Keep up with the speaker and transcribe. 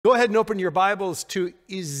Go ahead and open your Bibles to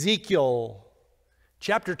Ezekiel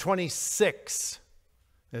chapter 26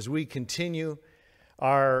 as we continue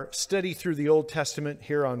our study through the Old Testament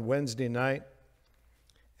here on Wednesday night.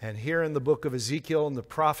 And here in the book of Ezekiel and the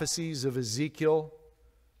prophecies of Ezekiel,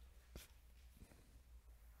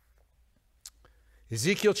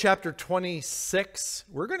 Ezekiel chapter 26,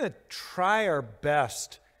 we're going to try our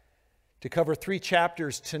best to cover 3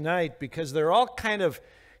 chapters tonight because they're all kind of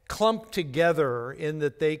clumped together in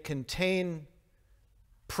that they contain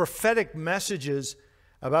prophetic messages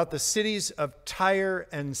about the cities of Tyre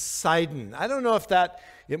and Sidon. I don't know if that,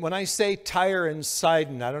 when I say Tyre and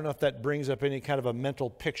Sidon, I don't know if that brings up any kind of a mental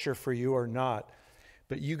picture for you or not.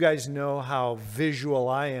 But you guys know how visual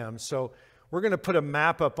I am. So we're going to put a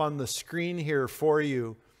map up on the screen here for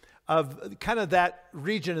you of kind of that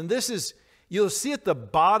region. And this is, you'll see at the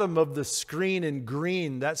bottom of the screen in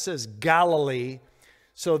green, that says Galilee.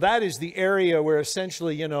 So that is the area where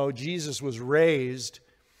essentially, Jesus was raised.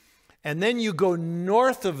 And then you go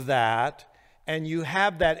north of that and you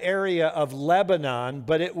have that area of Lebanon,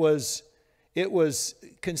 but it was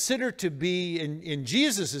considered to be, in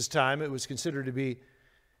Jesus' time, it was considered to be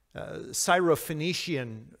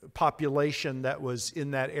Syro-Phoenician population that was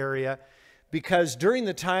in that area. Because during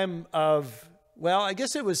the time of, well, I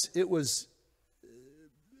guess it was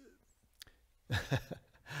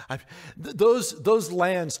those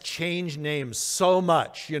lands change names so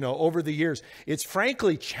much, over the years. It's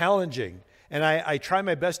frankly challenging. And I try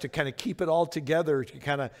my best to kind of keep it all together, to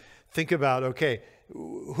kind of think about, okay,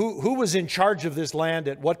 who was in charge of this land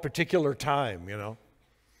at what particular time,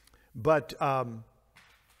 But,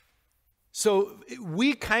 so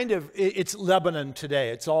we kind of, it's Lebanon today.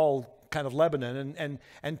 It's all kind of Lebanon.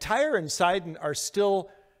 And Tyre and Sidon are still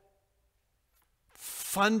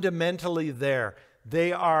fundamentally there.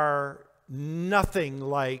 They are nothing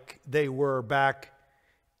like they were back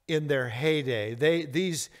in their heyday.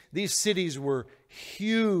 These cities were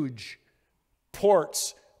huge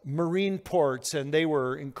ports, marine ports, and they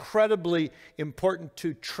were incredibly important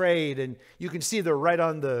to trade. And you can see they're right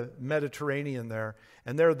on the Mediterranean there.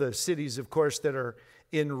 And they're the cities, of course, that are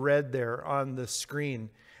in red there on the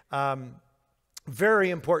screen.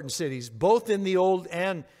 Very important cities, both in the Old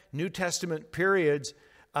and New Testament periods.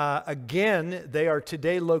 Again, they are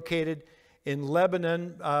today located in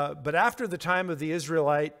Lebanon, but after the time of the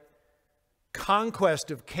Israelite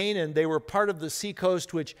conquest of Canaan, they were part of the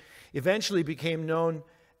seacoast, which eventually became known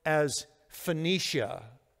as Phoenicia.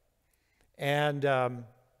 And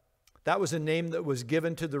that was a name that was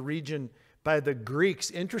given to the region by the Greeks.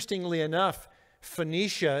 Interestingly enough,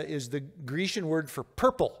 Phoenicia is the Grecian word for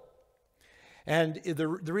purple. And the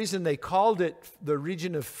reason they called it the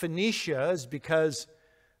region of Phoenicia is because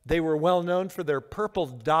they were well known for their purple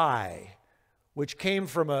dye, which came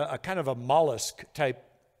from a kind of a mollusk type,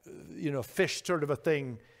 fish sort of a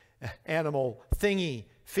thing, animal thingy,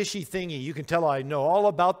 fishy thingy. You can tell I know all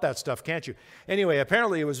about that stuff, can't you? Anyway,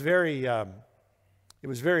 apparently it was very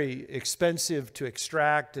expensive to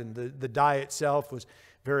extract, and the dye itself was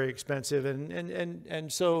very expensive.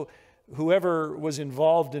 And so whoever was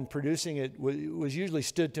involved in producing it was usually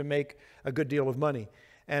stood to make a good deal of money.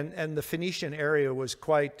 And the Phoenician area was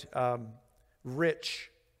quite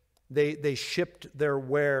rich. They shipped their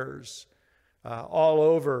wares all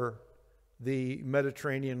over the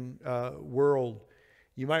Mediterranean world.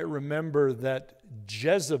 You might remember that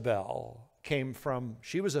Jezebel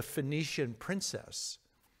she was a Phoenician princess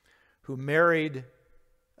who married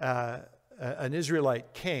an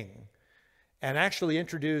Israelite king and actually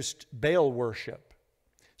introduced Baal worship.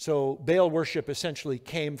 So Baal worship essentially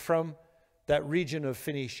came from that region of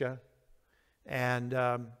Phoenicia, and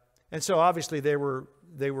so obviously they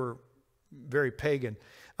were very pagan.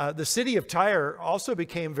 The city of Tyre also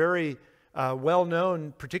became very well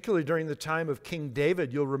known, particularly during the time of King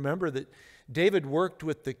David. You'll remember that David worked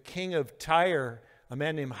with the king of Tyre, a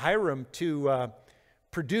man named Hiram, to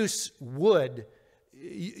produce wood.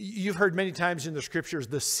 You've heard many times in the scriptures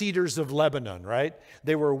the cedars of Lebanon, right?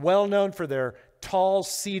 They were well known for their tall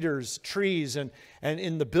cedars, trees, and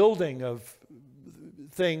in the building of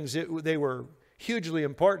things, they were hugely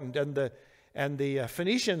important. And the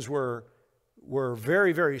Phoenicians were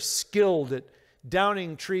very, very skilled at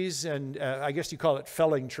downing trees, and I guess you call it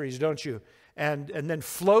felling trees, don't you? And then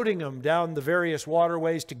floating them down the various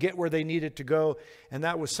waterways to get where they needed to go. And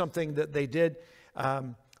that was something that they did.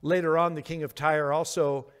 Later on, the king of Tyre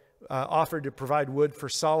also offered to provide wood for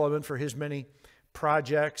Solomon for his many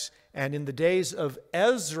projects. And in the days of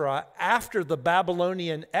Ezra, after the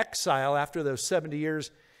Babylonian exile, after those 70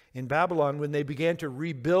 years in Babylon, when they began to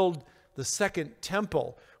rebuild the second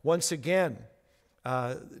temple, once again,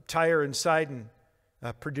 Tyre and Sidon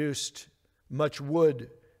produced much wood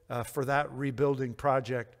for that rebuilding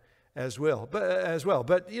project as well.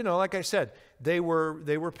 But you know, like I said, they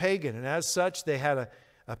were pagan, and as such, they had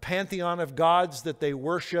a pantheon of gods that they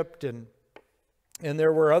worshipped, and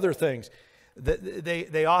there were other things.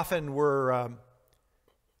 They often were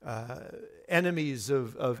enemies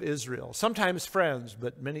of Israel, sometimes friends,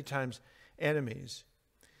 but many times enemies.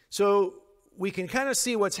 So we can kind of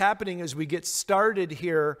see what's happening as we get started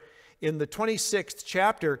here in the 26th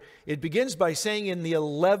chapter. It begins by saying, in the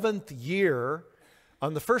 11th year,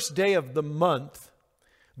 on the first day of the month,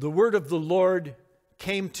 the word of the Lord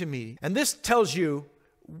came to me. And this tells you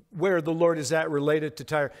where the Lord is at related to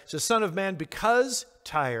Tyre. It says, Son of man, because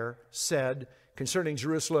Tyre said concerning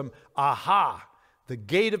Jerusalem, aha, the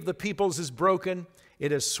gate of the peoples is broken.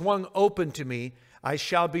 It has swung open to me. I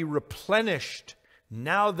shall be replenished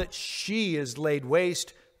now that she is laid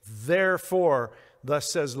waste. Therefore, thus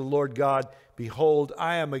says the Lord God, behold,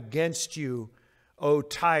 I am against you, O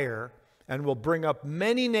Tyre, and will bring up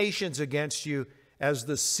many nations against you as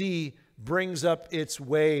the sea brings up its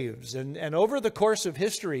waves. And over the course of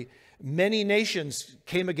history, many nations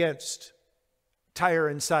came against Tyre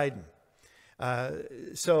and Sidon.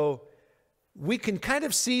 So we can kind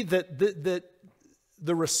of see that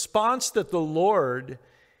the response that the Lord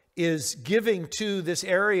is giving to this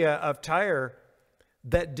area of Tyre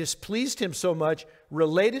that displeased him so much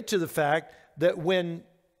related to the fact that when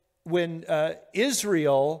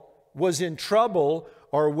Israel was in trouble,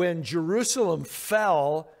 or when Jerusalem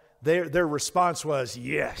fell, their response was,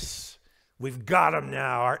 yes, we've got them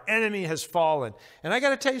now. Our enemy has fallen. And I got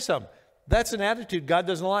to tell you something. That's an attitude God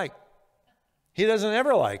doesn't like. He doesn't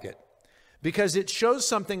ever like it, because it shows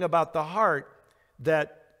something about the heart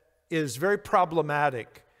that is very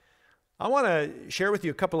problematic. I want to share with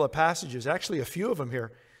you a couple of passages, actually a few of them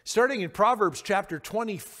here. Starting in Proverbs chapter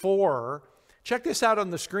 24, check this out on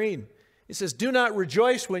the screen. It says, do not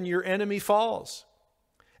rejoice when your enemy falls,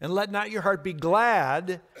 and let not your heart be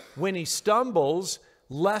glad when he stumbles,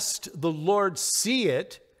 lest the Lord see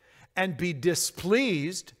it and be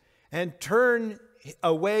displeased and turn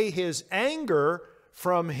away his anger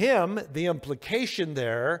from him. The implication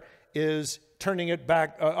there is turning it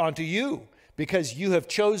back onto you, because you have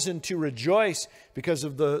chosen to rejoice because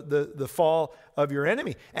of the fall of your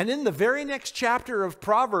enemy. And in the very next chapter of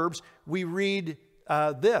Proverbs, we read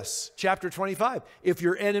this, chapter 25. If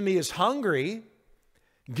your enemy is hungry,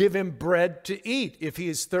 give him bread to eat. If he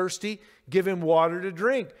is thirsty, give him water to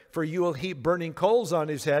drink. For you will heap burning coals on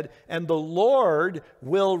his head, and the Lord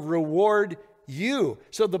will reward you.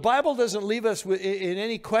 So the Bible doesn't leave us in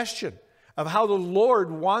any question of how the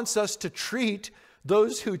Lord wants us to treat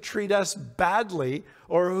those who treat us badly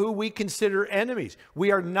or who we consider enemies.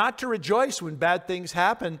 We are not to rejoice when bad things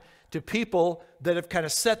happen to people that have kind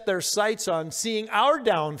of set their sights on seeing our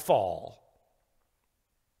downfall.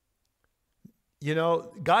 You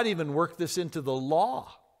know, God even worked this into the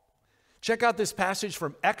law. Check out this passage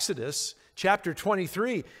from Exodus chapter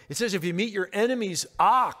 23. It says, if you meet your enemy's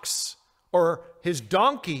ox or his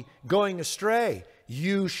donkey going astray,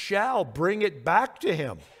 you shall bring it back to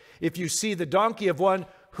him. If you see the donkey of one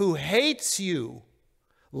who hates you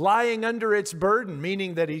lying under its burden,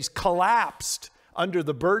 meaning that he's collapsed under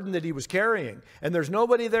the burden that he was carrying, and there's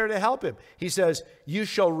nobody there to help him, he says, you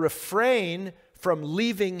shall refrain from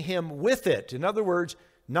leaving him with it. In other words,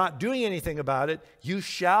 not doing anything about it. You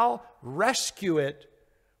shall rescue it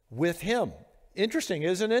with him. Interesting,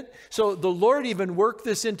 isn't it? So the Lord even worked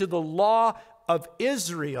this into the law of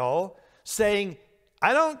Israel, saying,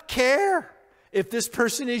 I don't care if this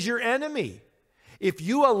person is your enemy. If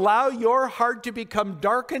you allow your heart to become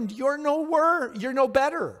darkened, you're no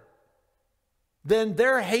better than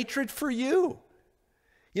their hatred for you.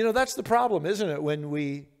 You know, that's the problem, isn't it? When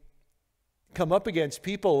we come up against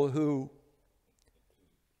people who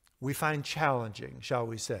we find challenging, shall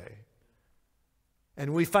we say,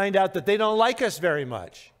 and we find out that they don't like us very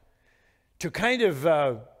much, to kind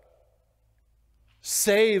of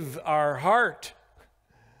save our heart,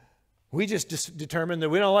 we just determine that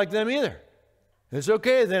we don't like them either. It's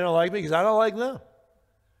okay if they don't like me because I don't like them.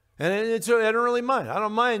 And I don't really mind. I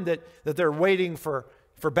don't mind that they're waiting for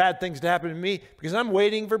bad things to happen to me, because I'm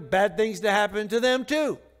waiting for bad things to happen to them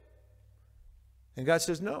too. And God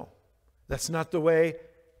says, no, that's not the way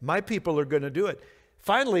my people are going to do it.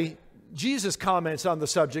 Finally, Jesus comments on the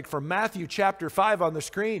subject from Matthew chapter 5 on the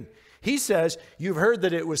screen. He says, you've heard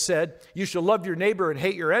that it was said, you shall love your neighbor and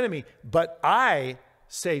hate your enemy. But I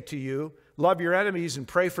say to you, love your enemies and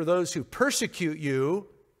pray for those who persecute you,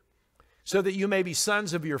 so that you may be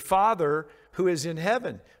sons of your Father who is in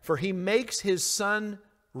heaven. For he makes his sun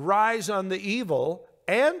rise on the evil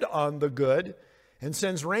and on the good, and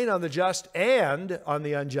sends rain on the just and on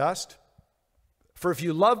the unjust. For if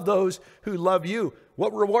you love those who love you,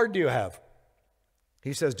 what reward do you have?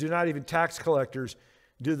 He says, do not even tax collectors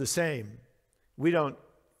do the same. We don't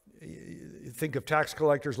think of tax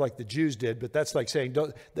collectors like the Jews did, but that's like saying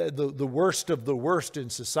the worst of the worst in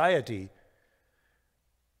society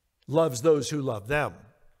loves those who love them.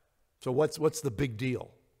 So what's the big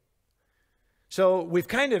deal? So we've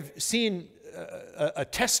kind of seen a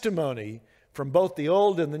testimony from both the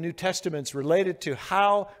Old and the New Testaments related to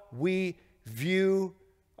how we view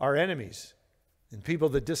our enemies and people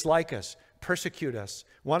that dislike us, persecute us,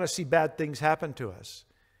 want to see bad things happen to us.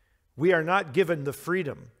 We are not given the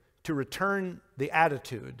freedom to return the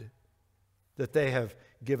attitude that they have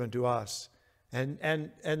given to us. And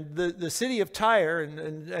the city of Tyre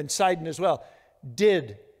and Sidon as well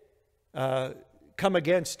did come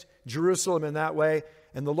against Jerusalem in that way.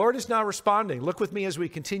 And the Lord is now responding. Look with me as we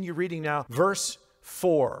continue reading now. Verse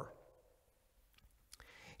 4.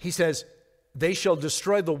 He says, they shall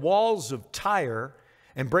destroy the walls of Tyre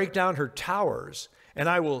and break down her towers, and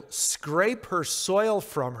I will scrape her soil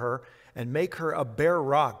from her and make her a bare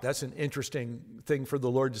rock. That's an interesting thing for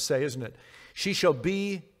the Lord to say, isn't it? She shall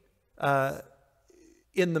be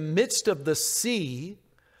in the midst of the sea,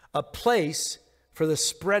 a place for the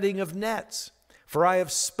spreading of nets. For I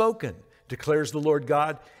have spoken, declares the Lord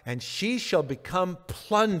God, and she shall become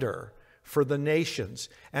plunder for the nations,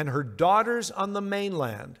 and her daughters on the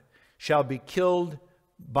mainland shall be killed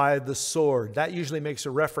by the sword. That usually makes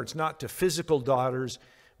a reference not to physical daughters,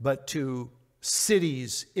 but to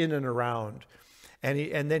cities in and around.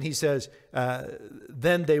 And then he says,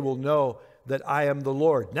 then they will know that I am the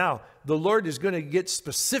Lord. Now, the Lord is going to get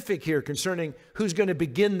specific here concerning who's going to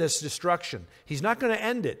begin this destruction. He's not going to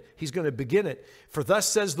end it. He's going to begin it. For thus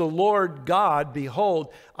says the Lord God,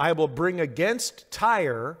 behold, I will bring against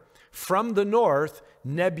Tyre from the north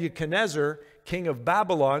Nebuchadnezzar, king of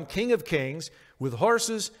Babylon, king of kings, with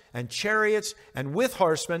horses and chariots and with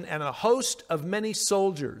horsemen and a host of many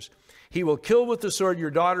soldiers. He will kill with the sword your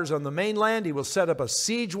daughters on the mainland. He will set up a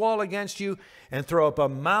siege wall against you and throw up a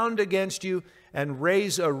mound against you and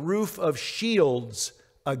raise a roof of shields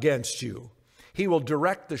against you. He will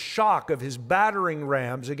direct the shock of his battering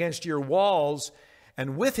rams against your walls,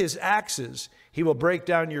 and with his axes he will break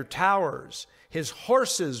down your towers. His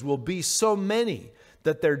horses will be so many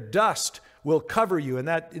that their dust will cover you. And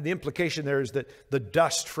that the implication there is that the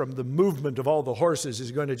dust from the movement of all the horses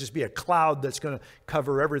is going to just be a cloud that's going to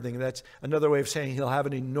cover everything. That's another way of saying he'll have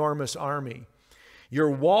an enormous army. Your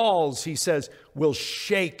walls, he says, will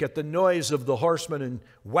shake at the noise of the horsemen and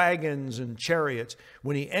wagons and chariots.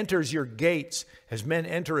 When he enters your gates, as men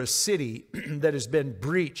enter a city that has been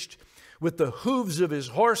breached, with the hooves of his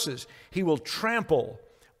horses, he will trample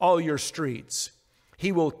all your streets.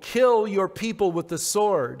 He will kill your people with the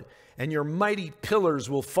sword, and your mighty pillars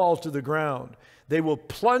will fall to the ground. They will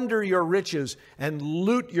plunder your riches and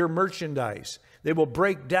loot your merchandise. They will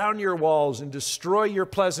break down your walls and destroy your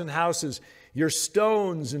pleasant houses. Your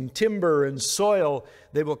stones and timber and soil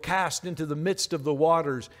they will cast into the midst of the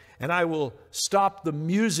waters. And I will stop the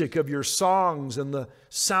music of your songs, and the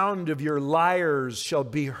sound of your lyres shall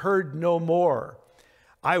be heard no more.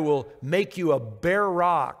 I will make you a bare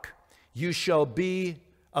rock. You shall be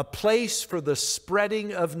a place for the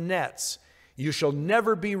spreading of nets. You shall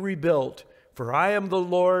never be rebuilt, for I am the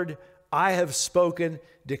Lord. I have spoken,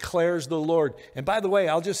 declares the Lord. And by the way,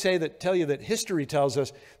 I'll just tell you that history tells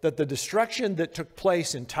us that the destruction that took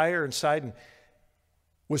place in Tyre and Sidon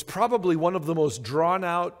was probably one of the most drawn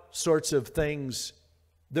out sorts of things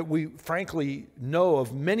that we frankly know of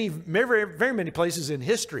very many places in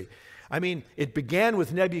history. I mean, it began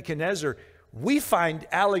with Nebuchadnezzar. We find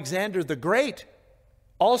Alexander the Great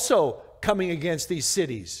also coming against these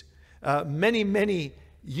cities. Many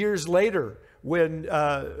years later, when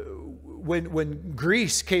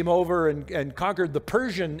Greece came over and conquered the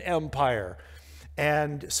Persian Empire.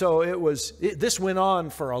 And so this went on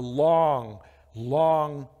for a long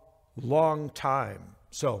time.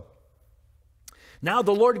 So now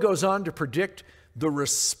the Lord goes on to predict the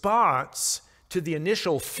response to the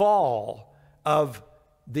initial fall of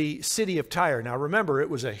the city of Tyre. Now remember, it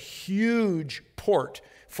was a huge port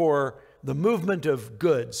for the movement of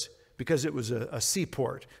goods because it was a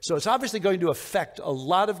seaport. So it's obviously going to affect a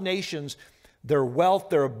lot of nations, their wealth,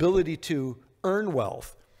 their ability to earn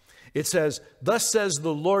wealth. It says, thus says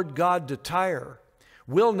the Lord God to Tyre,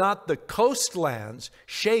 will not the coastlands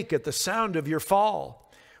shake at the sound of your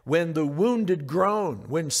fall, when the wounded groan,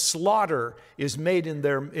 when slaughter is made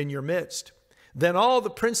in your midst? Then all the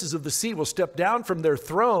princes of the sea will step down from their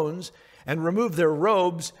thrones and remove their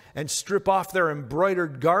robes and strip off their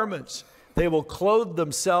embroidered garments. They will clothe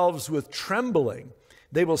themselves with trembling.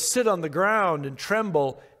 They will sit on the ground and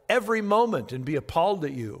tremble every moment and be appalled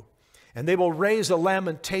at you. And they will raise a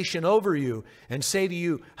lamentation over you and say to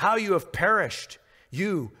you, how you have perished,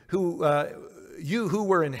 you who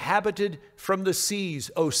were inhabited from the seas,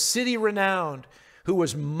 O city renowned, who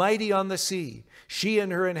was mighty on the sea. She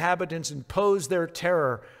and her inhabitants imposed their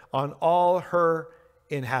terror on all her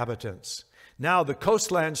inhabitants. Now the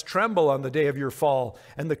coastlands tremble on the day of your fall,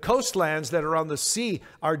 and the coastlands that are on the sea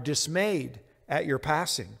are dismayed at your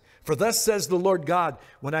passing. For thus says the Lord God,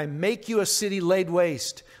 when I make you a city laid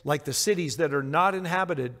waste, like the cities that are not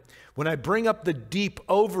inhabited, when I bring up the deep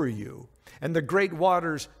over you, and the great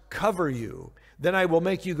waters cover you, then I will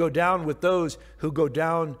make you go down with those who go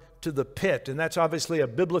down to the pit. And that's obviously a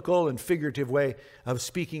biblical and figurative way of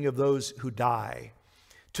speaking of those who die.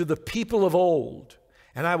 To the people of old,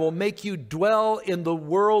 and I will make you dwell in the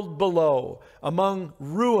world below, among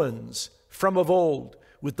ruins from of old,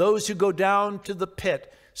 with those who go down to the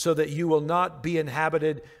pit, so that you will not be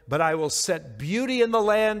inhabited, but I will set beauty in the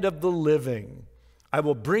land of the living. I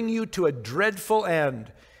will bring you to a dreadful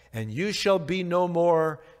end, and you shall be no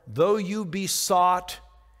more. Though you be sought,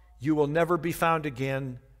 you will never be found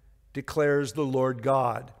again, declares the Lord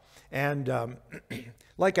God. And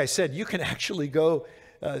like I said, you can actually go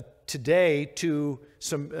today to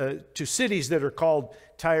cities that are called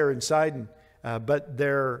Tyre and Sidon, but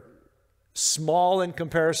they're small in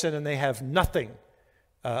comparison, and they have nothing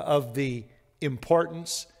of the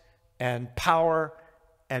importance and power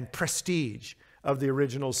and prestige of the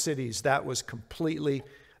original cities. That was completely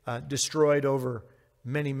destroyed over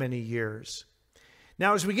many, many years.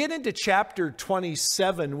 Now, as we get into chapter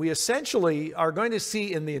 27, we essentially are going to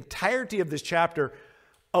see in the entirety of this chapter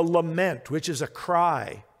a lament, which is a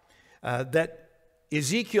cry that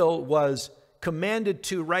Ezekiel was commanded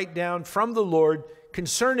to write down from the Lord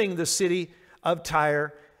concerning the city of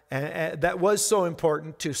Tyre, that was so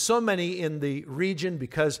important to so many in the region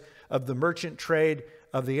because of the merchant trade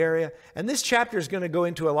of the area. And this chapter is going to go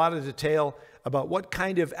into a lot of detail about what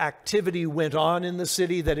kind of activity went on in the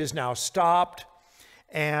city that is now stopped.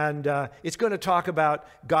 And it's going to talk about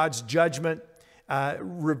God's judgment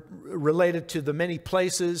related to the many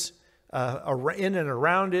places in and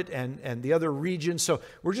around it and the other regions. So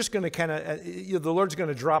we're just going to kind of, the Lord's going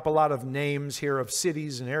to drop a lot of names here of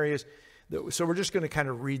cities and areas. So we're just going to kind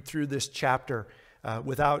of read through this chapter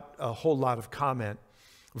without a whole lot of comment.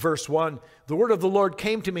 Verse 1, the word of the Lord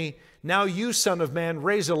came to me, now you, son of man,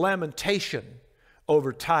 raise a lamentation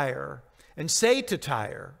over Tyre, and say to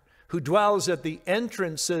Tyre, who dwells at the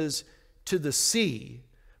entrances to the sea,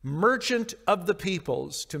 merchant of the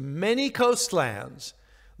peoples, to many coastlands,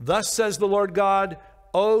 thus says the Lord God,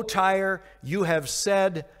 O Tyre, you have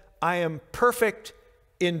said, I am perfect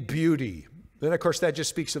in beauty. Then, of course, that just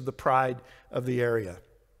speaks of the pride of the area.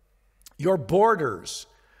 Your borders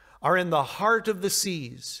are in the heart of the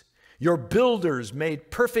seas. Your builders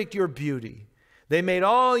made perfect your beauty. They made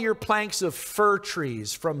all your planks of fir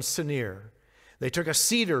trees from Sinir. They took a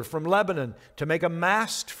cedar from Lebanon to make a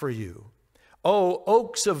mast for you. O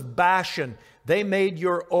oaks of Bashan, they made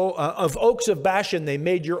your oaks of Bashan, they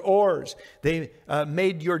made your oars. They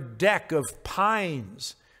made your deck of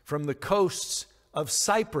pines from the coasts of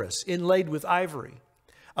Cyprus, inlaid with ivory.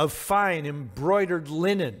 Of fine embroidered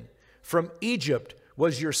linen from Egypt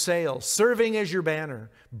was your sail, serving as your banner.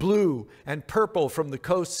 Blue and purple from the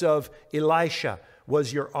coasts of Elisha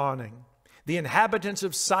was your awning. The inhabitants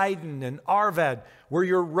of Sidon and Arvad were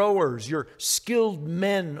your rowers. Your skilled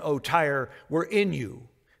men, O Tyre, were in you.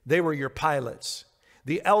 They were your pilots.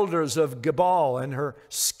 The elders of Gebal and her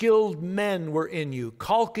skilled men were in you,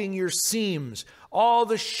 caulking your seams. All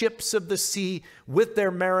the ships of the sea with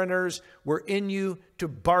their mariners were in you to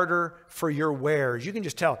barter for your wares. You can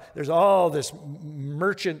just tell there's all this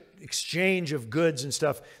merchant exchange of goods and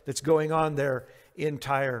stuff that's going on there in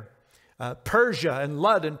Tyre. Persia and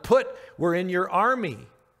Lud and Put were in your army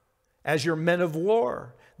as your men of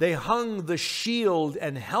war. They hung the shield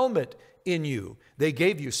and helmet in you. They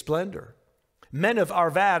gave you splendor. Men of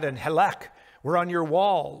Arvad and Helek were on your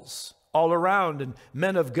walls all around, and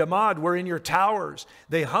men of Gamad were in your towers.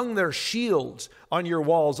 They hung their shields on your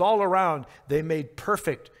walls all around. They made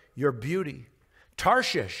perfect your beauty.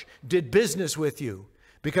 Tarshish did business with you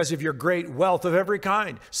because of your great wealth of every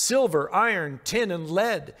kind. Silver, iron, tin, and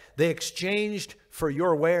lead they exchanged for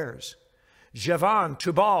your wares. Javan,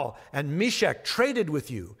 Tubal, and Meshach traded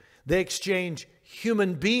with you. They exchanged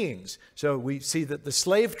human beings. So we see that the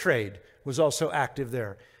slave trade was also active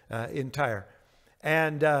there in Tyre.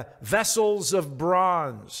 And vessels of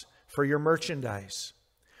bronze for your merchandise.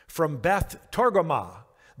 From Beth Torgomah,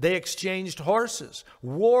 They exchanged horses,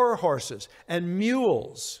 war horses, and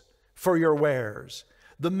mules for your wares.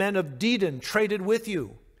 The men of Dedan traded with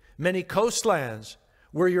you. Many coastlands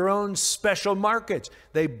were your own special markets.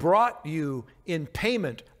 They brought you in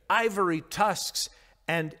payment ivory tusks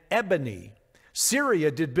and ebony. Syria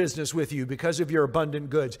did business with you because of your abundant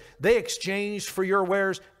goods. They exchanged for your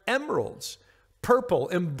wares emeralds, purple,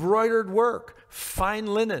 embroidered work, fine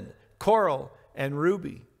linen, coral, and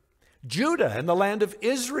ruby. Judah and the land of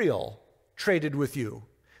Israel traded with you.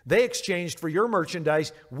 They exchanged for your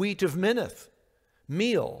merchandise wheat of Minnith,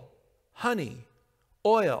 meal, honey,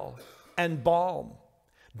 oil, and balm.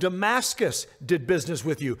 Damascus did business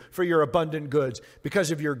with you for your abundant goods because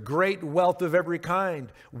of your great wealth of every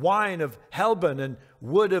kind, wine of Helbon and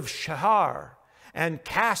wood of Shahar, and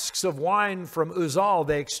casks of wine from Uzal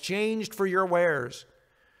they exchanged for your wares.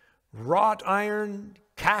 Wrought iron,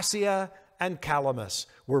 cassia, and calamus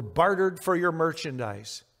were bartered for your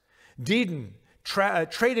merchandise. Dedan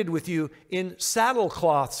traded with you in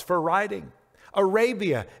saddlecloths for riding.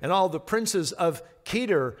 Arabia and all the princes of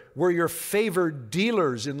Kedar were your favored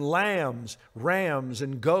dealers in lambs, rams,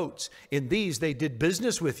 and goats. In these they did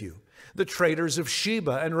business with you. The traders of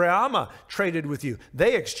Sheba and Raamah traded with you.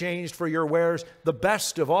 They exchanged for your wares the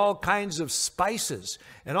best of all kinds of spices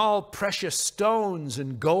and all precious stones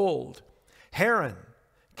and gold. Haran,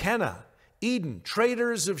 Kenna, Eden,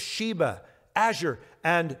 traders of Sheba, Ashur,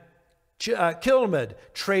 and Kilmad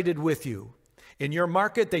traded with you. In your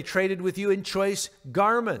market, they traded with you in choice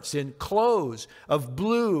garments, in clothes of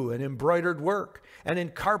blue and embroidered work, and in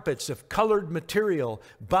carpets of colored material,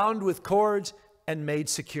 bound with cords and made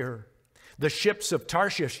secure. The ships of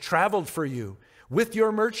Tarshish traveled for you with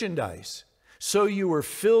your merchandise. So you were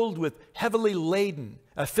filled and heavily laden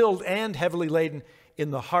in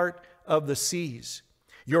the heart of the seas.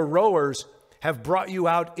 Your rowers have brought you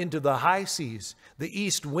out into the high seas. The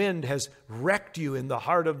east wind has wrecked you in the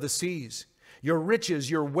heart of the seas. Your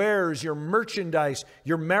riches, your wares, your merchandise,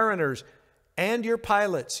 your mariners, and your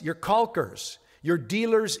pilots, your caulkers, your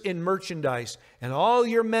dealers in merchandise, and all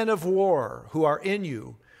your men of war who are in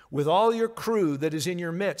you, with all your crew that is in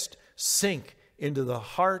your midst, sink into the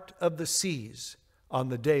heart of the seas on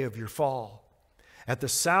the day of your fall. At the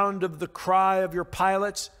sound of the cry of your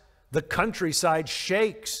pilots, the countryside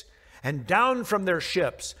shakes, and down from their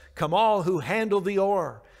ships come all who handle the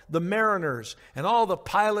oar. The mariners and all the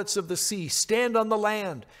pilots of the sea stand on the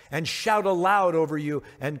land and shout aloud over you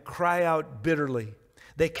and cry out bitterly.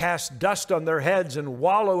 They cast dust on their heads and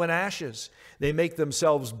wallow in ashes. They make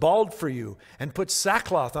themselves bald for you and put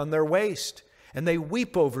sackcloth on their waist. And they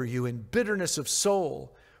weep over you in bitterness of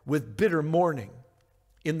soul with bitter mourning.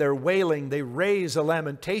 In their wailing, they raise a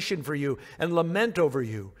lamentation for you and lament over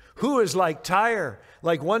you. Who is like Tyre,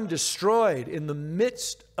 like one destroyed in the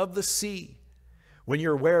midst of the sea? When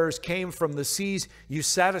your wares came from the seas, you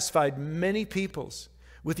satisfied many peoples.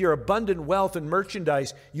 With your abundant wealth and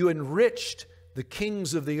merchandise, you enriched the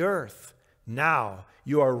kings of the earth. Now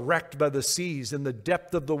you are wrecked by the seas in the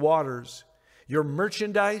depth of the waters. Your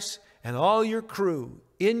merchandise and all your crew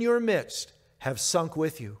in your midst have sunk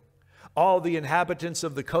with you. All the inhabitants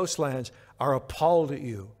of the coastlands are appalled at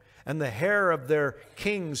you, and the hair of their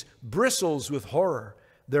kings bristles with horror.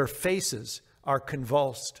 Their faces are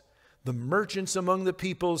convulsed. The merchants among the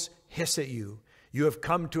peoples hiss at you. You have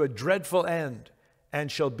come to a dreadful end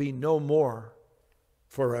and shall be no more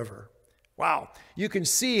forever. Wow. You can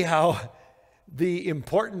see how the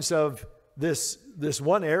importance of this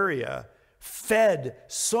one area fed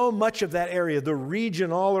so much of that area, the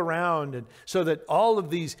region all around, and so that all of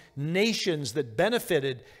these nations that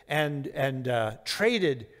benefited and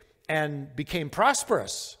traded and became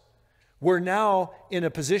prosperous were now in a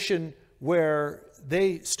position where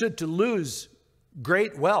they stood to lose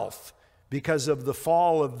great wealth because of the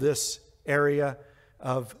fall of this area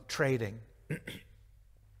of trading.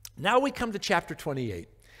 Now we come to chapter 28.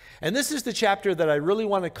 And this is the chapter that I really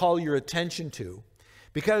want to call your attention to,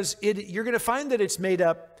 because you're going to find that it's made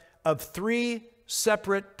up of 3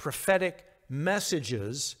 separate prophetic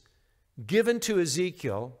messages given to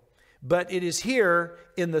Ezekiel, but it is here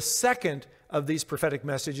in the second of these prophetic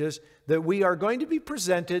messages that we are going to be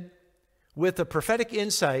presented with a prophetic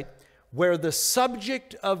insight where the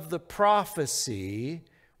subject of the prophecy,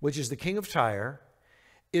 which is the king of Tyre,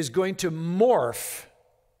 is going to morph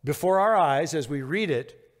before our eyes as we read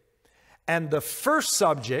it. And the first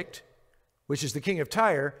subject, which is the king of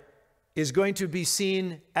Tyre, is going to be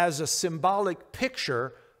seen as a symbolic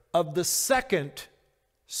picture of the second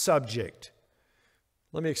subject.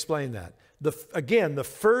 Let me explain that. Again, the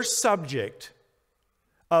first subject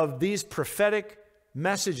of these prophetic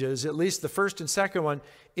messages, at least the first and second one,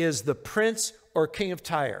 is the prince or king of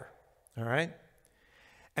Tyre. All right?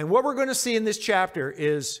 And what we're going to see in this chapter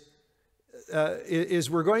is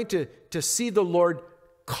we're going to see the Lord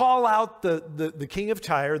call out the king of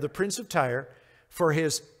Tyre, the prince of Tyre, for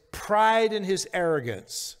his pride and his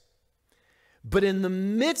arrogance. But in the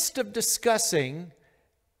midst of discussing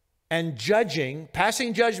and judging,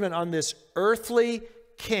 passing judgment on this earthly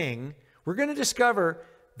king, we're going to discover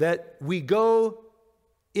that we go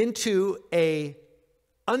into a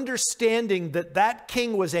understanding that that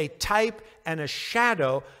king was a type and a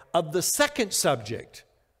shadow of the second subject,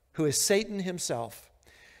 who is Satan himself.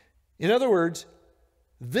 In other words,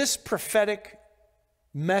 this prophetic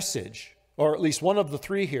message, or at least one of the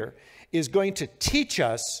three here, is going to teach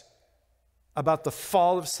us about the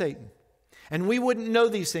fall of Satan. And we wouldn't know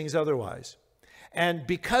these things otherwise. And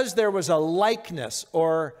because there was a likeness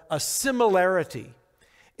or a similarity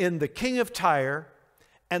in the king of Tyre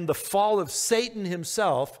and the fall of Satan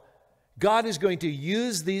himself, God is going to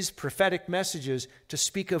use these prophetic messages to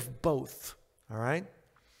speak of both. All right?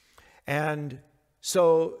 And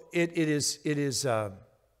so it's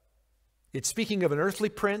speaking of an earthly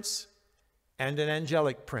prince and an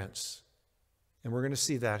angelic prince. And we're going to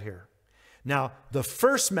see that here. Now, the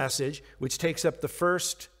first message, which takes up the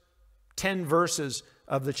first 10 verses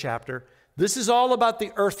of the chapter, this is all about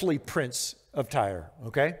the earthly prince of Tyre,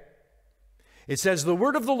 okay? It says, "The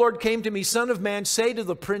word of the Lord came to me, Son of man, say to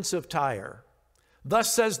the prince of Tyre,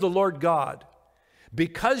 thus says the Lord God,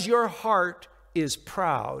 because your heart is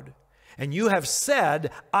proud, and you have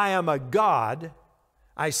said, I am a god,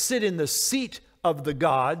 I sit in the seat of the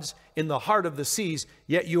gods, in the heart of the seas,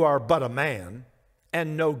 yet you are but a man,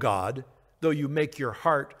 and no God, though you make your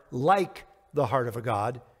heart like the heart of a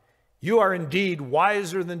god. You are indeed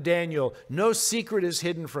wiser than Daniel. No secret is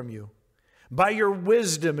hidden from you. By your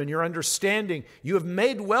wisdom and your understanding, you have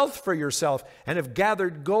made wealth for yourself and have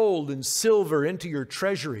gathered gold and silver into your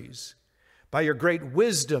treasuries. By your great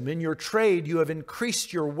wisdom in your trade, you have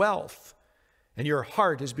increased your wealth, and your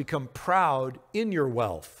heart has become proud in your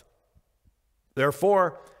wealth.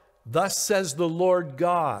 Therefore, thus says the Lord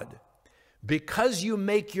God, because you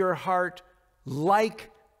make your heart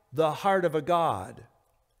like the heart of a god,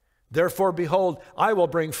 therefore, behold, I will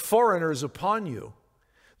bring foreigners upon you,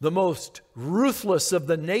 the most ruthless of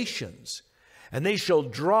the nations, and they shall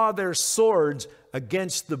draw their swords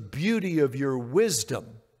against the beauty of your wisdom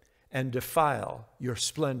and defile your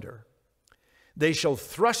splendor. They shall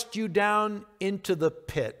thrust you down into the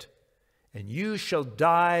pit, and you shall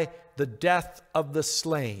die the death of the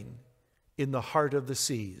slain in the heart of the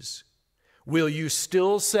seas. Will you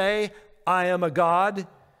still say, I am a god,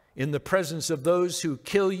 in the presence of those who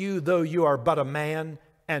kill you, though you are but a man,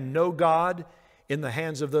 and no God, in the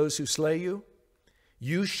hands of those who slay you?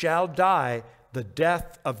 You shall die the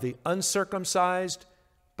death of the uncircumcised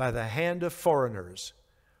by the hand of foreigners.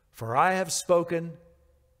 For I have spoken,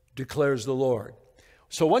 declares the Lord.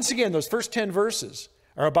 So once again, those first 10 verses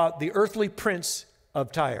are about the earthly prince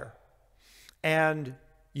of Tyre. And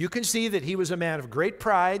you can see that he was a man of great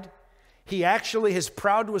pride. He actually, his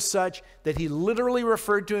pride was such that he literally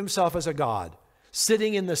referred to himself as a god,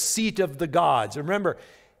 sitting in the seat of the gods. And remember,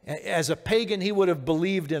 as a pagan, he would have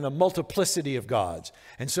believed in a multiplicity of gods.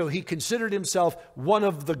 And so he considered himself one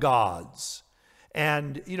of the gods.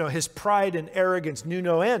 And, you know, his pride and arrogance knew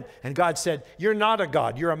no end. And God said, you're not a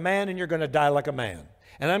god. You're a man, and you're going to die like a man.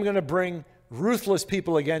 And I'm going to bring ruthless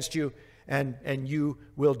people against you, and you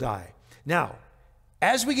will die. Now,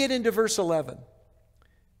 as we get into verse 11,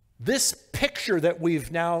 this picture that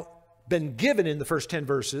we've now been given in the first 10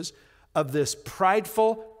 verses of this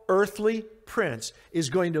prideful earthly prince is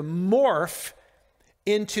going to morph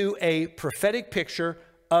into a prophetic picture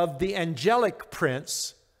of the angelic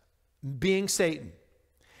prince being Satan.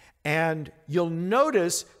 And you'll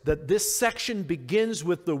notice that this section begins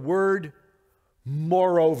with the word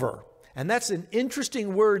moreover. And that's an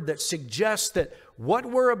interesting word that suggests that what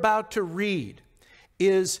we're about to read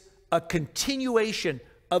is a continuation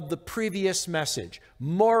of the previous message.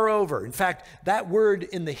 Moreover, in fact, that word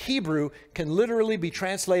in the Hebrew can literally be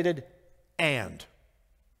translated and,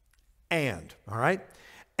 all right?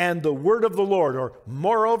 And the word of the Lord, or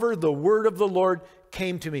moreover, the word of the Lord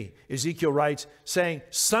came to me, Ezekiel writes, saying,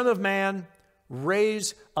 Son of man,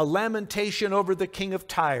 raise a lamentation over the king of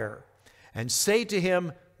Tyre, and say to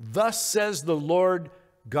him, thus says the Lord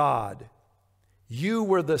God, you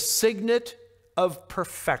were the signet of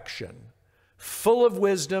perfection, full of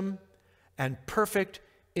wisdom and perfect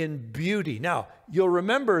in beauty. Now, you'll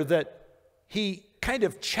remember that he kind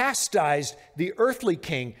of chastised the earthly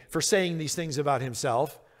king for saying these things about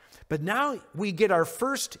himself. But now we get our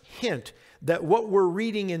first hint that what we're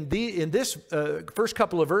reading in this first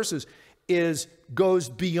couple of verses goes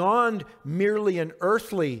beyond merely an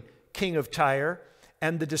earthly king of Tyre,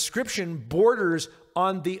 and the description borders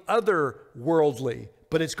on the other worldly,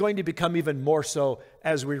 but it's going to become even more so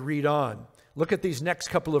as we read on. Look at these next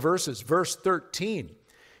couple of verses. Verse 13,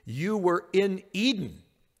 you were in Eden,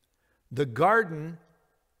 the garden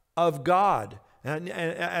of God. And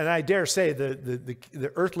I dare say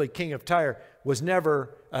the earthly king of Tyre was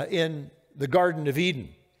never in the Garden of Eden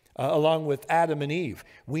along with Adam and Eve.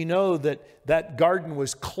 We know that garden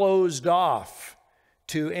was closed off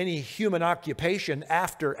to any human occupation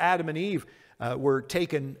after Adam and Eve were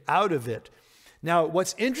taken out of it. Now,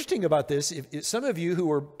 what's interesting about this, if some of you who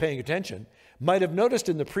were paying attention might have noticed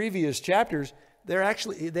in the previous chapters, they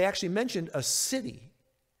actually mentioned a city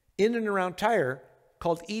in and around Tyre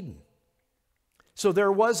called Eden. So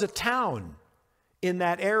there was a town in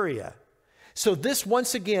that area. So this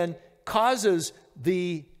once again causes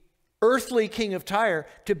the earthly king of Tyre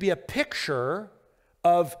to be a picture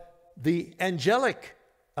of the angelic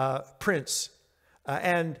prince.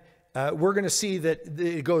 And we're going to see that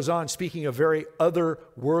it goes on speaking of very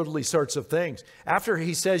otherworldly sorts of things. After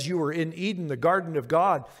he says you were in Eden, the garden of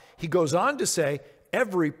God, he goes on to say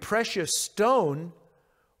every precious stone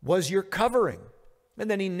was your covering. And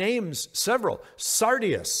then he names several: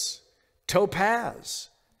 sardius, topaz,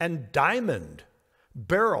 and diamond,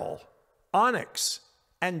 beryl, onyx,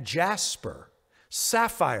 and jasper,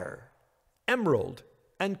 sapphire, emerald,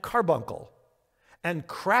 and carbuncle. And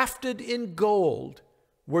crafted in gold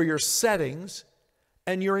were your settings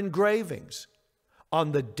and your engravings.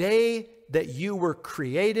 On the day that you were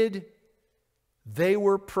created, they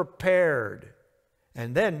were prepared.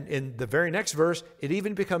 And then in the very next verse, it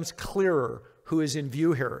even becomes clearer who is in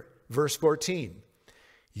view here. Verse 14,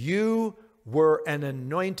 you were an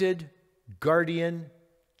anointed guardian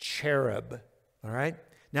cherub. All right.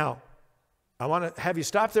 Now, I want to have you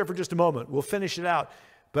stop there for just a moment. We'll finish it out.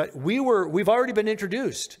 But we've already been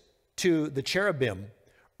introduced to the cherubim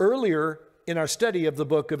earlier in our study of the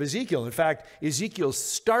book of Ezekiel. In fact, Ezekiel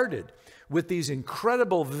started with these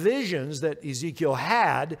incredible visions that Ezekiel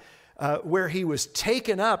had where he was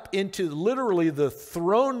taken up into literally the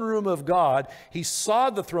throne room of God. He saw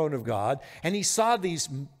the throne of God, and he saw these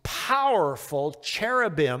powerful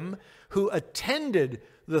cherubim who attended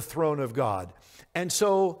the throne of God. And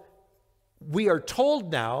so we are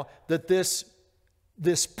told now that this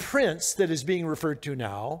prince that is being referred to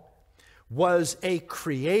now was a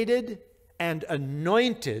created and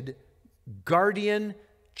anointed guardian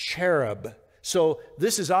cherub. So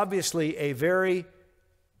this is obviously a very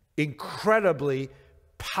incredibly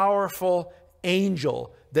powerful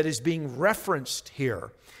angel that is being referenced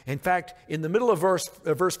here. In fact, in the middle of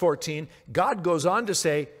verse 14, God goes on to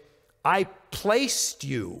say, I placed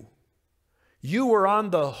you. You were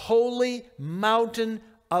on the holy mountain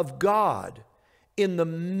of God. In the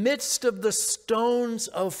midst of the stones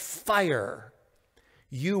of fire,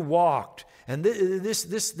 you walked. And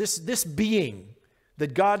this being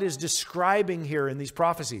that God is describing here in these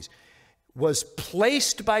prophecies was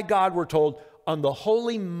placed by God, we're told, on the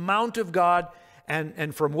holy mount of God.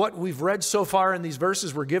 And from what we've read so far in these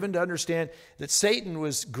verses, we're given to understand that Satan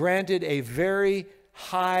was granted a very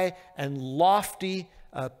high and lofty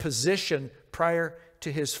position prior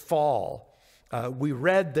to his fall. We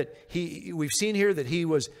read that we've seen here that he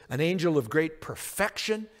was an angel of great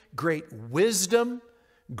perfection, great wisdom,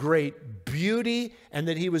 great beauty, and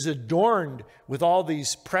that he was adorned with all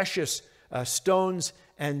these precious stones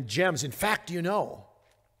and gems. In fact, you know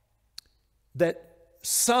that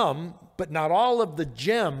some, but not all of the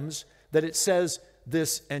gems that it says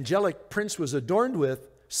this angelic prince was adorned with,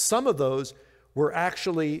 some of those were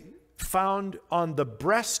actually found on the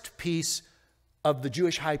breastpiece of the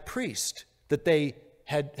Jewish high priest that they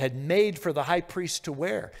had made for the high priest to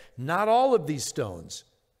wear. Not all of these stones,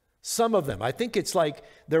 some of them. I think it's like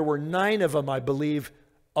there were 9 of them, I believe,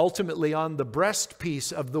 ultimately on the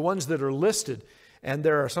breastpiece of the ones that are listed. And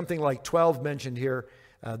there are something like 12 mentioned here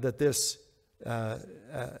that this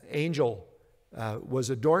angel was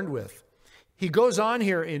adorned with. He goes on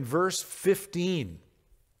here in verse 15.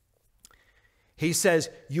 He says,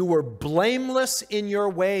 you were blameless in your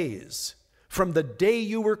ways from the day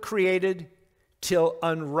you were created till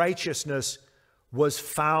unrighteousness was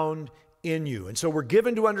found in you. And so we're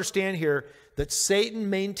given to understand here that Satan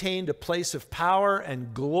maintained a place of power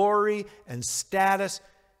and glory and status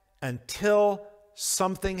until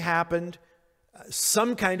something happened,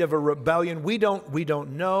 some kind of a rebellion. We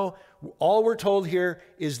don't know. All we're told here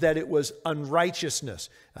is that it was unrighteousness.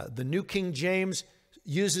 The New King James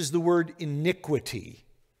uses the word iniquity,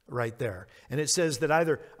 right there. And it says that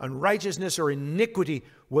either unrighteousness or iniquity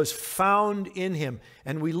was found in him.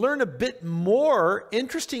 And we learn a bit more,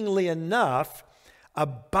 interestingly enough,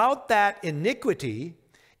 about that iniquity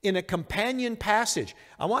in a companion passage.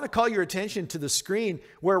 I want to call your attention to the screen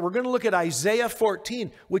where we're going to look at Isaiah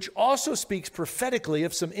 14, which also speaks prophetically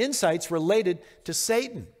of some insights related to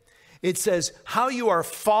Satan. It says, "How you are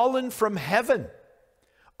fallen from heaven,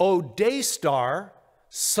 O day star,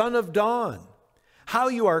 son of dawn. How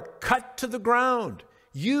you are cut to the ground,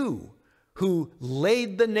 you who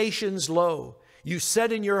laid the nations low. You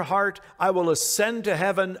said in your heart, I will ascend to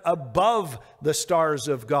heaven above the stars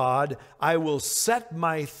of God. I will set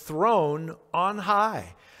my throne on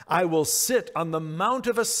high. I will sit on the mount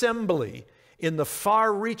of assembly in the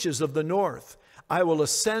far reaches of the north. I will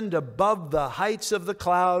ascend above the heights of the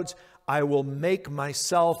clouds. I will make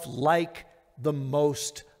myself like the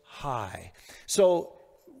Most High." So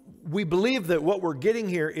we believe that what we're getting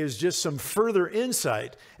here is just some further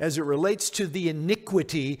insight as it relates to the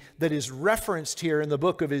iniquity that is referenced here in the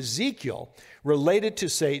book of Ezekiel related to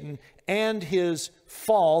Satan and his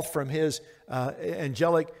fall from his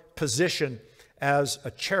angelic position as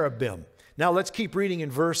a cherubim. Now let's keep reading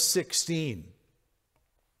in verse 16.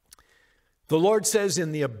 The Lord says,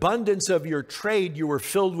 "In the abundance of your trade, you were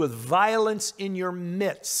filled with violence in your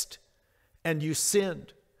midst, and you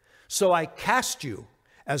sinned. So I cast you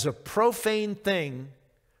as a profane thing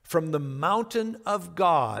from the mountain of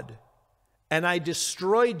God, and I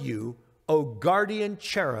destroyed you, O guardian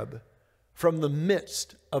cherub, from the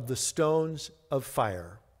midst of the stones of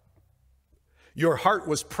fire. Your heart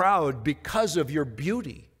was proud because of your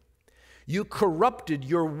beauty. You corrupted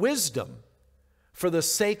your wisdom for the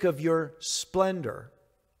sake of your splendor.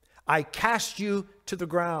 I cast you to the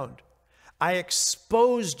ground. I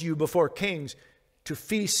exposed you before kings to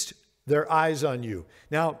feast their eyes on you."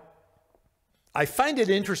 Now, I find it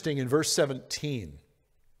interesting in verse 17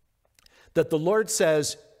 that the Lord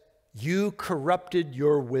says, "You corrupted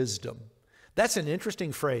your wisdom." That's an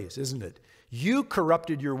interesting phrase, isn't it? You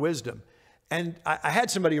corrupted your wisdom. And I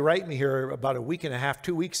had somebody write me here about a week and a half,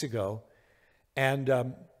 2 weeks ago,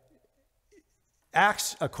 and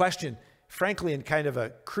asked a question, frankly, in kind of a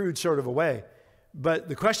crude sort of a way. But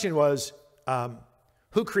the question was,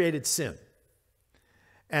 who created sin?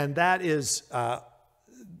 And that is,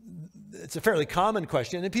 it's a fairly common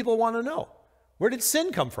question, and people want to know, where did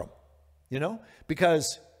sin come from? You know,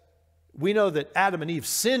 because we know that Adam and Eve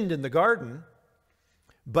sinned in the garden,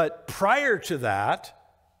 but prior to that,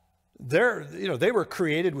 they were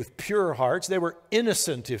created with pure hearts. They were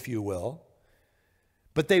innocent, if you will,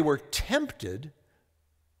 but they were tempted,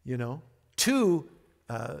 to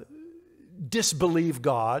disbelieve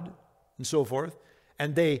God and so forth,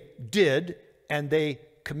 and they did, and they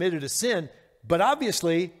committed a sin. But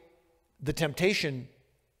obviously, the temptation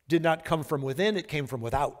did not come from within, it came from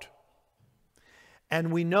without.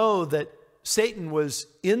 And we know that Satan was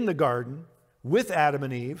in the garden with Adam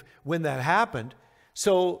and Eve when that happened.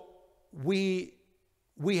 So we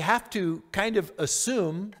have to kind of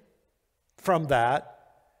assume from that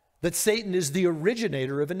Satan is the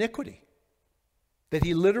originator of iniquity, that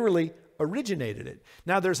he literally originated it.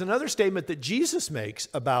 Now, there's another statement that Jesus makes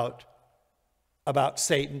about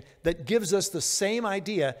Satan that gives us the same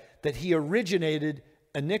idea that he originated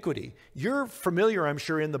iniquity. You're familiar, I'm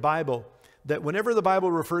sure, in the Bible that whenever the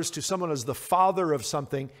Bible refers to someone as the father of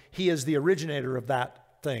something, he is the originator of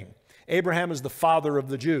that thing. Abraham is the father of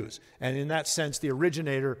the Jews, and in that sense, the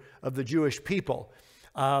originator of the Jewish people.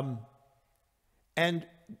 And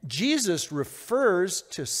Jesus refers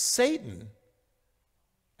to Satan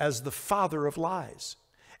as the father of lies.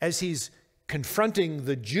 As he's confronting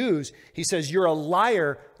the Jews, he says, "You're a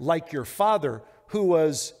liar like your father, who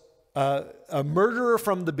was a murderer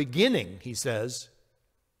from the beginning," he says.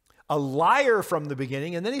 A liar from the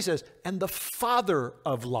beginning. And then he says, "and the father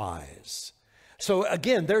of lies." So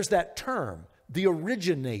again, there's that term, the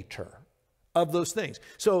originator of those things.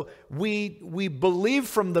 So we believe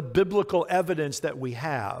from the biblical evidence that we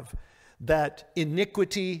have that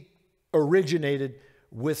iniquity originated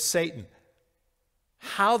with Satan.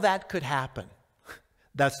 How that could happen,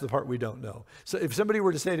 that's the part we don't know. So if somebody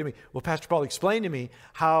were to say to me, "Well, Pastor Paul, explain to me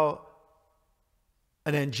how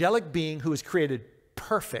an angelic being who is created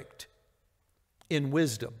perfect in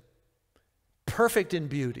wisdom, perfect in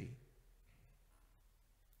beauty,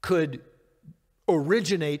 could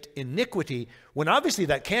originate iniquity," when obviously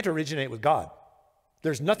that can't originate with God.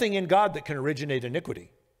 There's nothing in God that can originate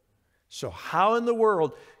iniquity. So how in the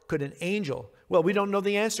world could an angel? Well, we don't know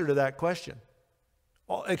the answer to that question,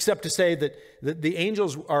 except to say that the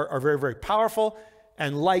angels are very, very powerful,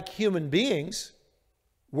 and like human beings,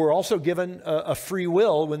 were also given a free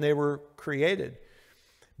will when they were created.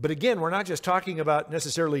 But again, we're not just talking about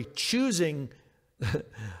necessarily choosing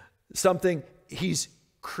something. He's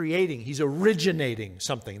creating, he's originating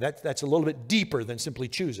something. That's a little bit deeper than simply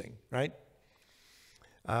choosing, right?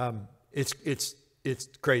 It's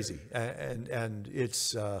crazy, and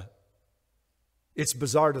it's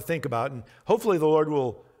bizarre to think about. And hopefully the Lord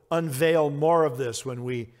will unveil more of this when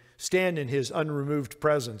we stand in his unremoved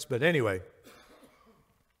presence. But anyway,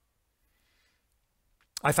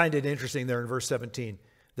 I find it interesting there in verse 17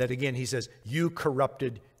 that again he says, you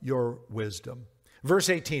corrupted your wisdom. Verse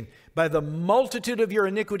 18, by the multitude of your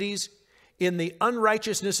iniquities, in the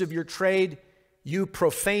unrighteousness of your trade, you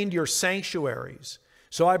profaned your sanctuaries.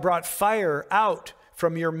 So I brought fire out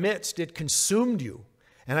from your midst, it consumed you.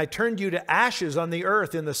 And I turned you to ashes on the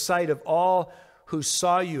earth in the sight of all who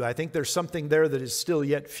saw you. I think there's something there that is still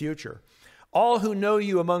yet future. All who know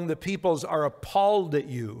you among the peoples are appalled at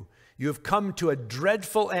you. You have come to a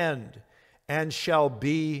dreadful end and shall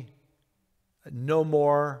be no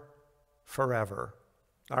more forever.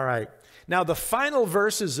 All right. Now, the final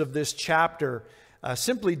verses of this chapter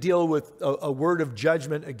simply deal with a word of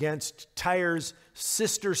judgment against Tyre's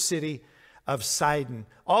sister city of Sidon.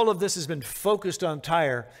 All of this has been focused on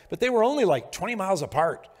Tyre, but they were only like 20 miles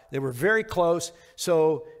apart. They were very close.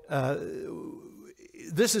 So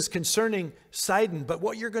this is concerning Sidon. But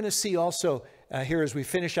what you're going to see also here as we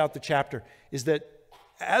finish out the chapter is that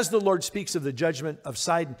as the Lord speaks of the judgment of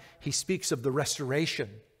Sidon, he speaks of the restoration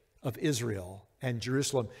of Israel and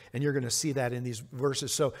Jerusalem. And you're going to see that in these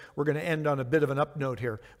verses. So we're going to end on a bit of an up note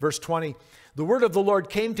here. Verse 20, the word of the Lord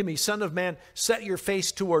came to me, Son of man, set your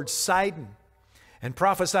face towards Sidon and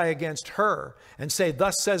prophesy against her and say,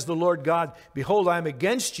 thus says the Lord God, behold, I am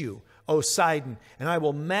against you, O Sidon, and I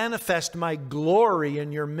will manifest my glory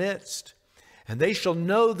in your midst. And they shall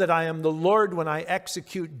know that I am the Lord when I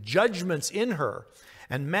execute judgments in her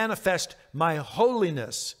and manifest my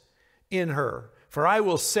holiness in her. For I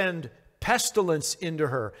will send pestilence into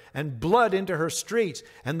her and blood into her streets,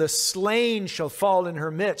 and the slain shall fall in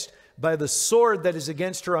her midst by the sword that is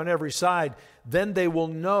against her on every side. Then they will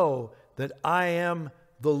know that I am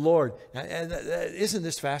the Lord. And isn't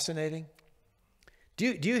this fascinating?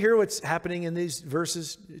 Do you hear what's happening in these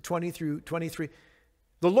verses 20 through 23?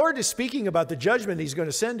 The Lord is speaking about the judgment he's going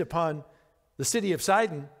to send upon the city of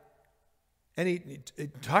Sidon. And he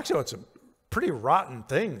talks about some pretty rotten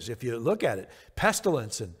things if you look at it.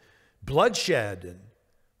 Pestilence and bloodshed and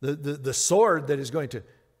the sword that is going to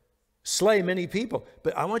slay many people.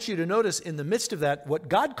 But I want you to notice in the midst of that what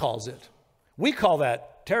God calls it. We call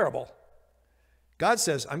that terrible. God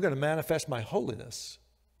says, I'm going to manifest my holiness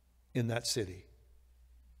in that city.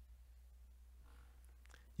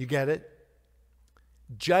 You get it?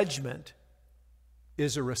 Judgment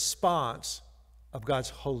is a response of God's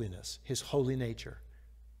holiness, his holy nature.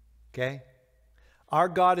 Okay? Our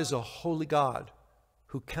God is a holy God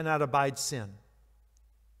who cannot abide sin.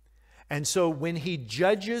 And so when he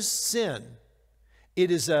judges sin,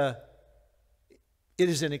 it is an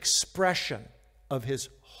expression of his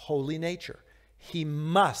holy nature. He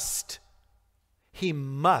must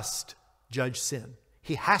judge sin.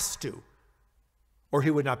 He has to, or he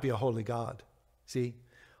would not be a holy God. See?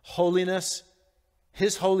 Holiness,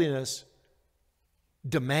 his holiness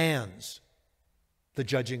demands the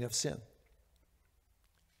judging of sin.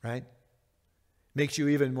 Right? Makes you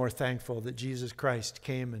even more thankful that Jesus Christ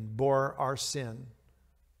came and bore our sin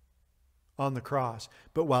on the cross.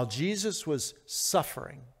 But while Jesus was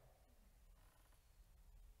suffering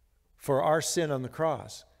for our sin on the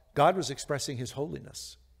cross, God was expressing his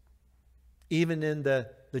holiness, even in the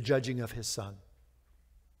judging of his Son.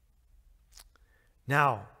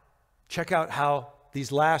 Now, check out how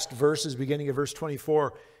these last verses, beginning of verse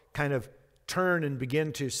 24, kind of turn and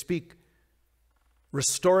begin to speak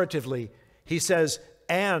restoratively. He says,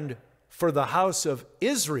 and for the house of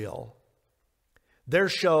Israel, there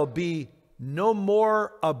shall be no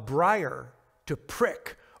more a briar to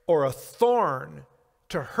prick or a thorn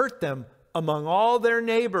to hurt them among all their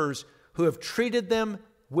neighbors who have treated them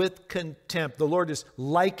with contempt. The Lord is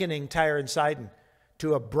likening Tyre and Sidon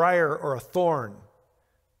to a briar or a thorn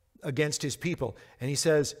against his people. And he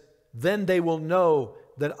says, then they will know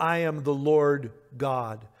that I am the Lord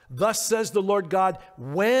God. Thus says the Lord God,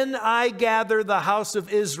 when I gather the house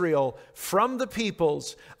of Israel from the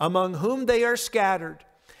peoples among whom they are scattered,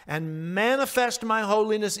 and manifest my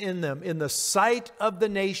holiness in them in the sight of the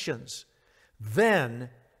nations, then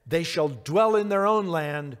they shall dwell in their own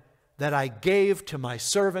land that I gave to my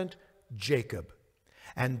servant Jacob.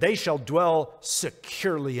 And they shall dwell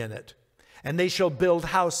securely in it. And they shall build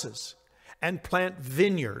houses and plant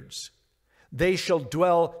vineyards. They shall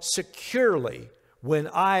dwell securely when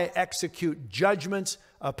I execute judgments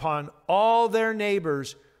upon all their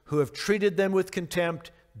neighbors who have treated them with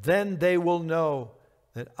contempt. Then they will know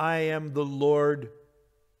that I am the Lord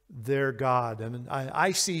their God. And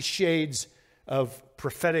I see shades of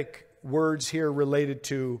prophetic words here related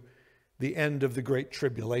to the end of the Great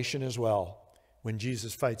Tribulation as well, when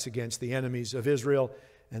Jesus fights against the enemies of Israel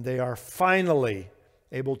and they are finally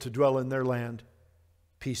able to dwell in their land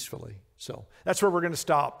peacefully. So that's where we're going to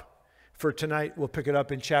stop for tonight. We'll pick it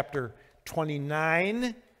up in chapter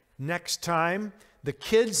 29 next time. The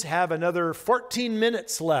kids have another 14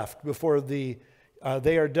 minutes left before they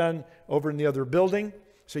are done over in the other building.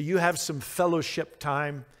 So you have some fellowship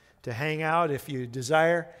time to hang out if you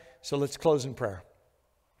desire. So let's close in prayer.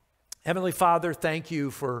 Heavenly Father, thank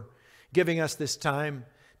you for giving us this time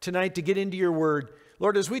tonight to get into your word.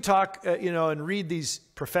 Lord, as we talk, and read these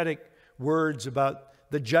prophetic words about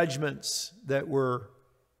the judgments that were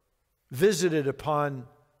visited upon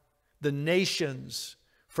the nations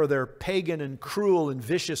for their pagan and cruel and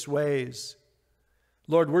vicious ways,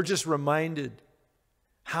 Lord, we're just reminded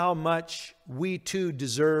how much we too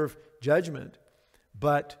deserve judgment.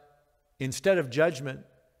 But instead of judgment,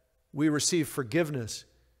 we receive forgiveness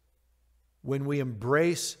when we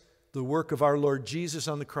embrace the work of our Lord Jesus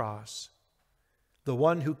on the cross, the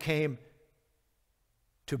one who came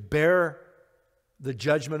to bear the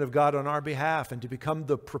judgment of God on our behalf and to become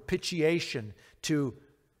the propitiation to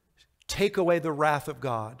take away the wrath of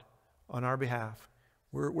God on our behalf.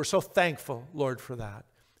 We're so thankful, Lord, for that.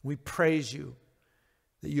 We praise you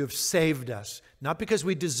that you have saved us, not because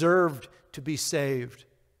we deserved to be saved,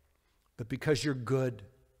 but because you're good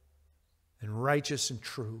and righteous and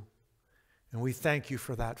true. And we thank you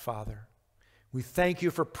for that, Father. We thank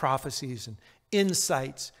you for prophecies and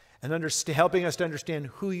insights and helping us to understand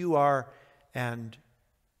who you are and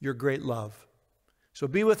your great love. So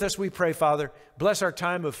be with us, we pray, Father. Bless our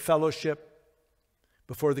time of fellowship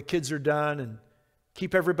before the kids are done, and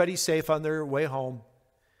keep everybody safe on their way home.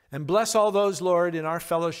 And bless all those, Lord, in our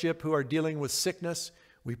fellowship who are dealing with sickness.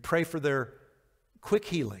 We pray for their quick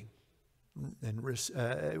healing and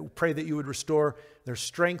pray that you would restore their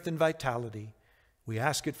strength and vitality. We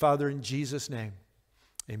ask it, Father, in Jesus' name.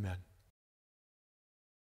 Amen.